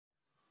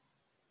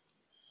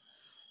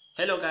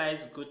Hello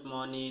guys, good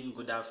morning,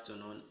 good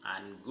afternoon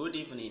and good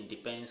evening,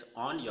 depends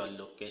on your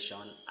location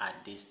at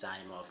this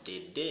time of the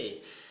day.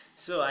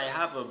 So I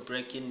have a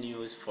breaking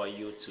news for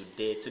you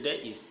today. Today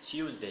is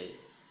Tuesday,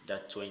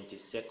 the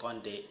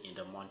 22nd day in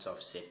the month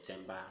of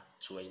September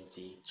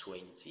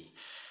 2020.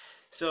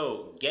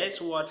 So guess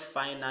what?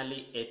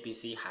 Finally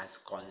APC has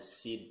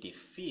conceded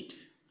defeat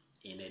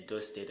in Edo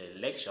State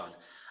election.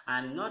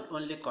 And not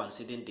only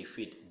conceding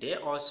defeat, they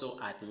also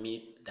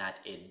admit that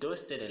Edo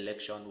State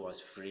election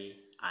was free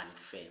and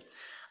fair.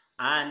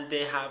 And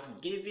they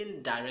have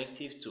given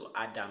directive to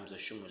Adams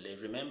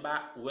Oshiomhole. Remember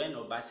when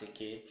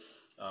Obaseki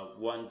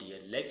won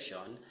the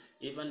election,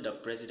 even the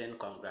president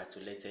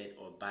congratulated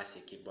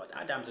Obaseki. But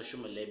Adams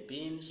Oshiomhole,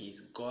 being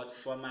his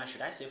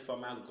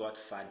former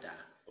godfather,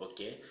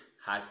 okay,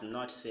 has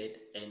not said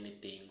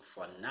anything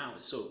for now.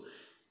 So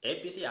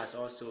APC has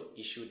also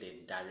issued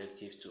a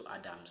directive to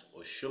Adams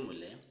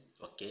Oshiomhole.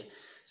 Okay,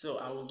 so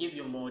I will give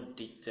you more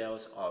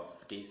details of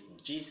this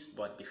gist,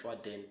 but before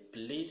then,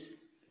 please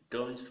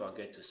don't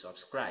forget to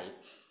subscribe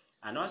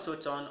and also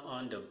turn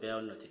on the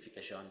bell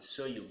notification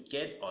so you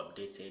get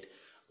updated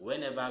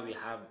whenever we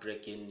have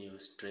breaking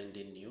news,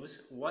 trending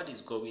news, what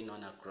is going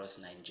on across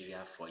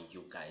Nigeria for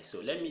you guys.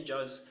 So let me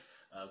just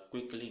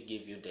quickly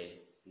give you the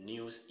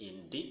news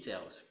in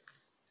details.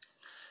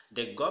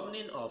 The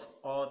governing of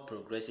All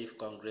Progressive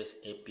Congress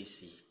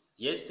APC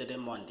yesterday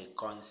Monday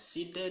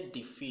conceded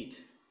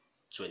defeat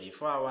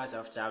 24 hours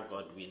after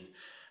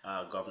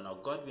Governor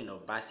Godwin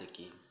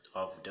Obaseki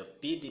of the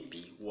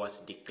PDP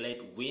was declared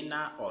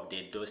winner of the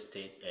Edo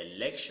State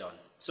election.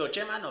 So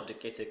chairman of the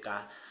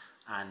caretaker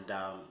and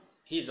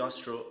he is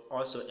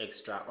also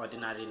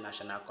extraordinary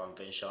National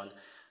Convention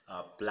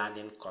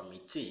Planning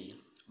Committee,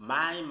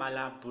 Mai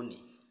Mala Buni,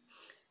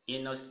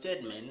 in a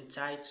statement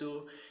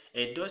titled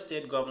Edo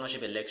State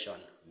Governorship Election,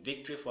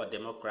 Victory for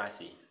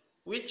Democracy,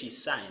 which he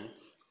signed,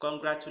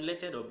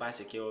 congratulated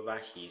Obaseki over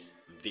his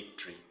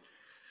victory.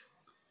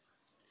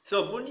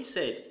 So Buni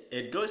said,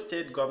 Edo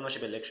State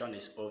governorship election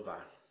is over.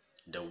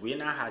 The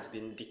winner has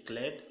been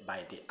declared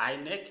by the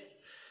INEC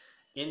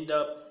in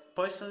the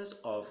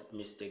persons of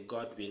Mr.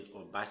 Godwin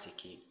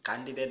Obaseki,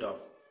 candidate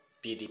of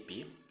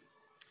PDP.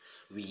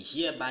 We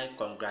hereby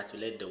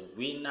congratulate the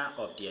winner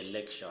of the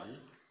election,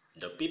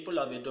 the people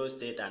of Edo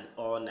State and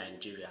all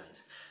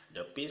Nigerians.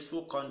 The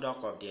peaceful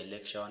conduct of the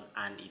election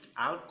and its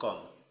outcome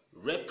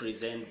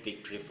represent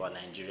victory for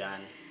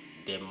Nigerian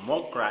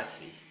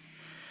democracy.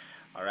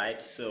 All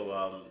right,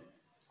 so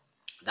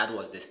that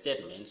was the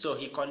statement. So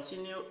he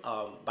continued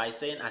by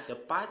saying, as a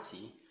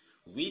party,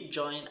 we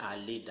join our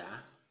leader,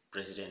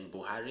 President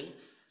Buhari,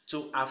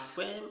 to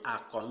affirm our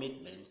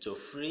commitment to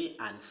free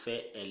and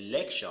fair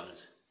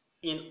elections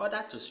in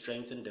order to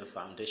strengthen the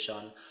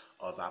foundation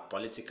of our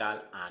political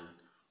and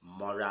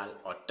moral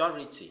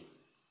authority.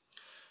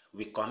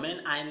 We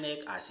commend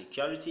INEC, our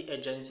security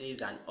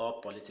agencies, and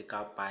all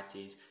political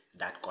parties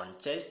that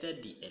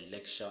contested the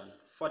election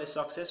for the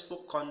successful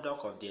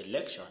conduct of the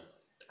election.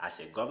 As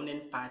a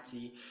governing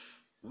party,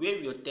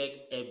 we will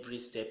take every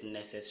step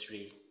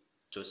necessary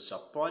to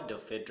support the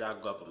federal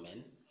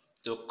government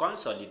to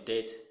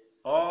consolidate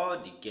all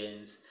the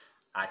gains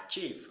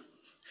achieved.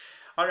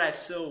 Alright,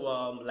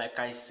 so like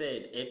I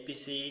said,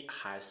 APC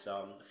has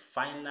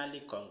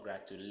finally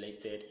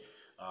congratulated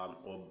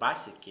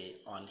Obaseki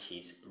on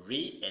his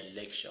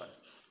re-election.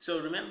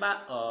 So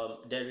remember,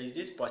 there is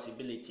this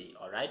possibility,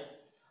 alright,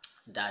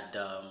 that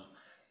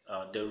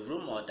the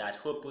rumor that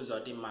Hope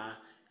Uzodinma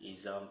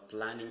is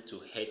planning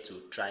to head to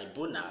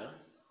tribunal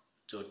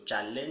to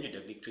challenge the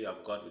victory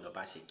of Godwin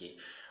Obaseki.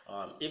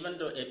 Even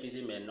though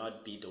APC may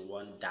not be the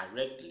one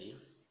directly,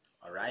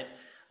 all right,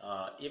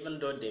 even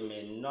though they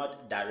may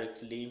not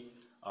directly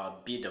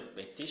be the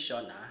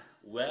petitioner,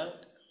 well,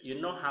 you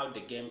know how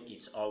the game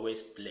is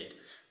always played.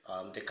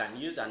 They can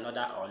use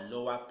another or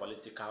lower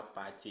political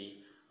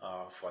party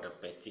for the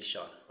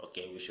petition.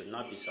 Okay, we should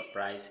not be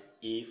surprised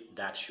if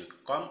that should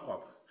come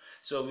up.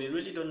 So we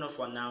really don't know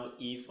for now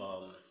if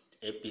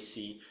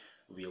APC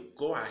will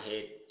go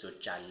ahead to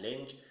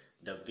challenge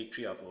the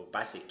victory of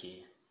Obaseki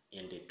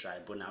in the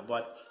tribunal.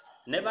 But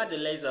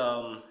nevertheless,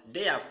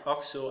 they have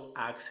also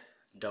asked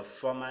the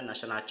former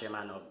national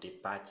chairman of the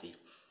party,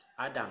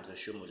 Adams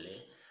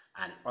Oshiomhole,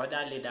 and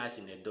other leaders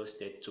in Edo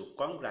State to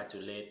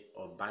congratulate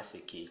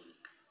Obaseki,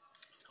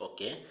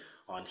 okay,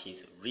 on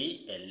his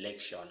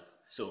re-election.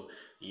 So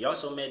he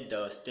also made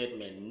the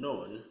statement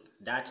known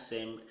that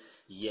same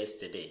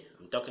yesterday.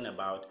 I'm talking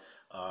about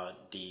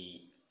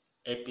the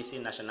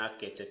APC National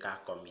Caretaker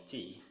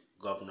Committee,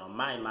 Governor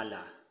Mai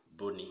Mala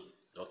Buni.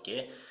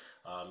 Okay,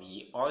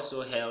 he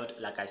also held,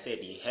 like I said,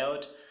 he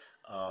held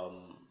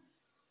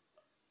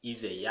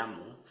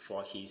Izeyamu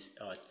for his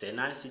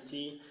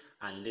tenacity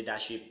and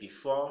leadership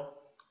before,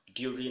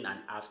 during, and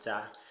after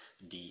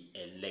the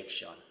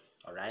election.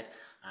 All right,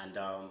 and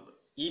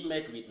he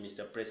met with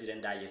Mr.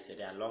 President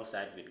yesterday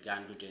alongside with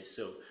Ganduje.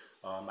 So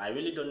I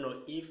really don't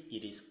know if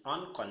it is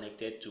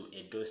unconnected to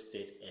Edo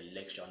State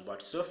election,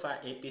 but so far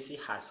APC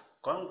has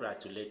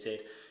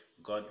congratulated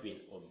Godwin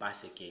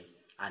Obaseki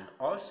and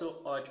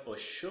also urged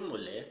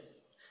Oshiomhole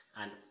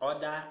and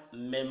other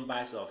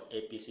members of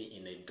APC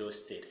in Edo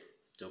State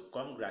to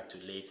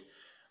congratulate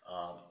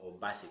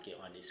Obaseki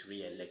on his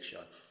re-election.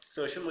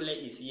 So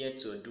Oshiomhole is here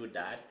to do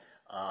that.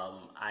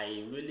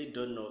 I really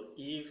don't know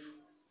if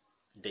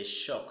the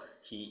shock,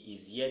 he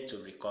is yet to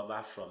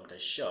recover from the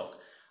shock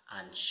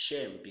and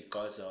shame,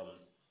 because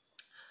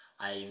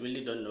I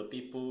really don't know,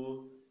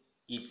 people,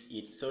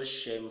 it's so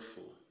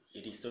shameful.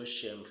 It is so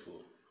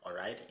shameful. All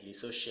right, it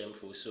is so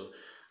shameful. So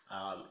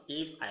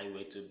if I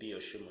were to be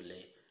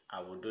Oshiomhole,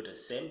 I would do the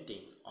same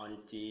thing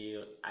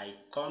until I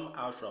come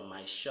out from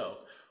my shock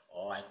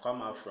or I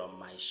come out from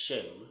my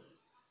shame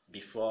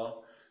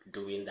before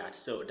doing that.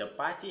 So the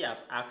party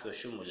have asked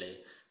Oshiomhole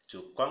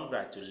to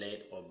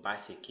congratulate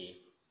Obaseki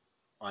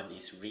on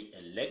his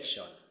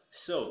re-election.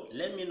 So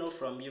let me know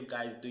from you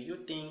guys, do you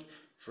think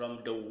from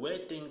the way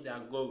things are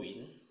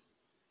going,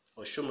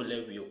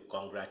 Oshiomhole will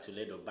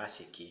congratulate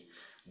Obaseki,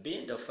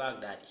 being the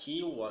fact that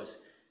he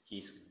was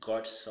his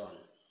godson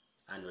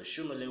and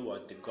Oshiomhole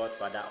was the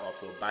godfather of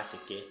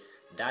Obaseki?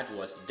 That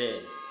was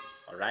then.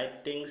 All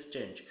right, things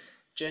change.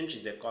 Change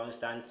is a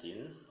constant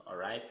thing. All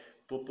right,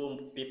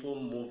 people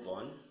move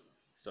on.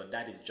 So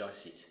that is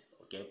just it.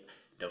 Okay,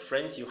 the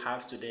friends you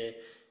have today,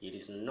 it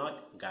is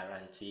not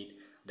guaranteed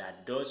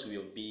that those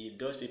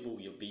people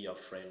will be your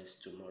friends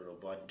tomorrow.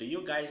 But do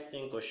you guys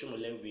think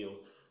Oshiomhole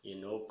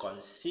will,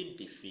 concede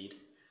defeat,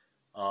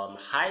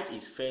 hide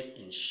his face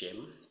in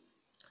shame,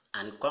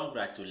 and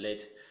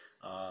congratulate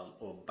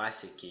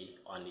Obaseki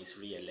on his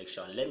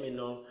re-election? Let me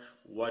know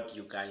what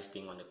you guys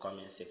think on the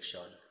comment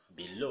section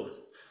below.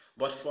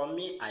 But for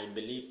me, I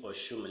believe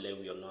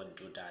Oshiomhole will not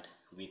do that,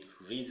 with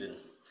reason.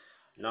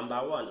 Number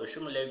one,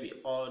 Oshiomhole, we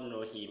all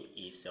know him,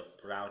 is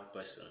a proud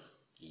person.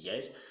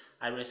 Yes,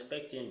 I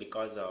respect him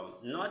because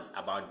not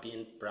about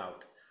being proud.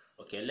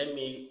 Okay, let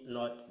me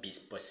not be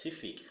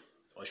specific.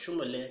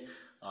 Oshiomhole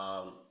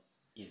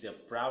is a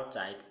proud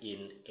type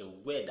in a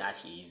way that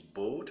he is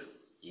bold,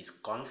 is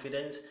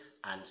confident,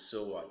 and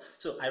so on.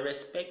 So I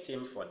respect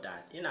him for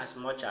that, in as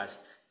much as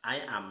I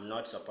am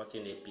not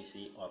supporting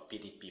APC or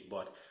PDP,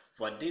 but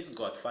for this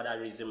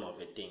godfatherism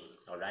of a thing,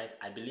 all right,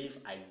 I believe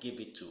I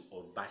give it to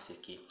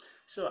Obaseki.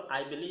 So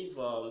I believe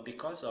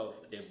because of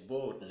the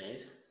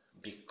boldness,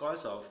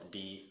 because of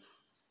the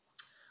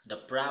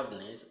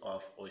proudness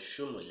of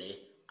Oshiomhole,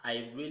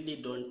 I really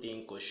don't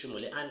think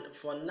Oshiomhole, and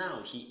for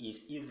now he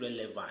is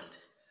irrelevant.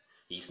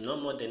 He is no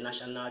more the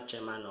national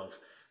chairman of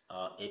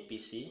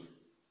APC.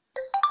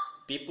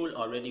 People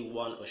already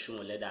warned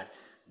Oshiomhole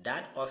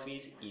that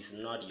office is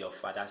not your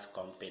father's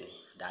company.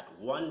 That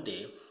one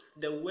day,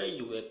 the way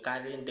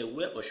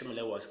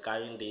Oshiomhole was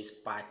carrying this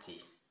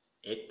party,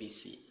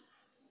 APC,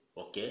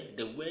 okay,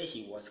 the way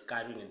he was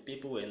carrying it,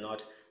 people were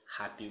not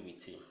happy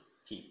with him.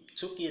 He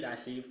took it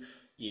as if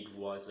it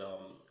was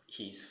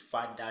his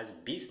father's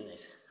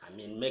business. I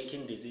mean,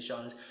 making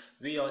decisions.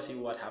 We all see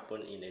what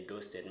happened in Edo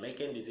State,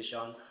 making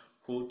decisions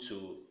who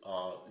to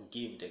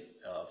give the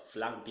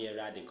flag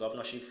bearer, the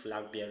governorship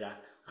flag bearer,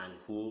 and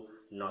who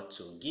not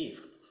to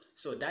give.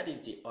 So that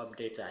is the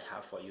update I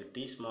have for you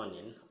this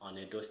morning on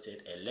Edo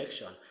State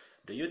election.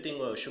 Do you think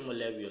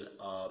Oshiomhole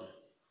will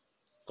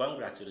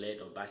congratulate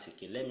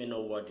Obaseki? Let me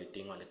know what you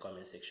think on the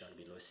comment section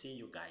below. See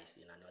you guys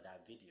in another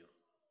video.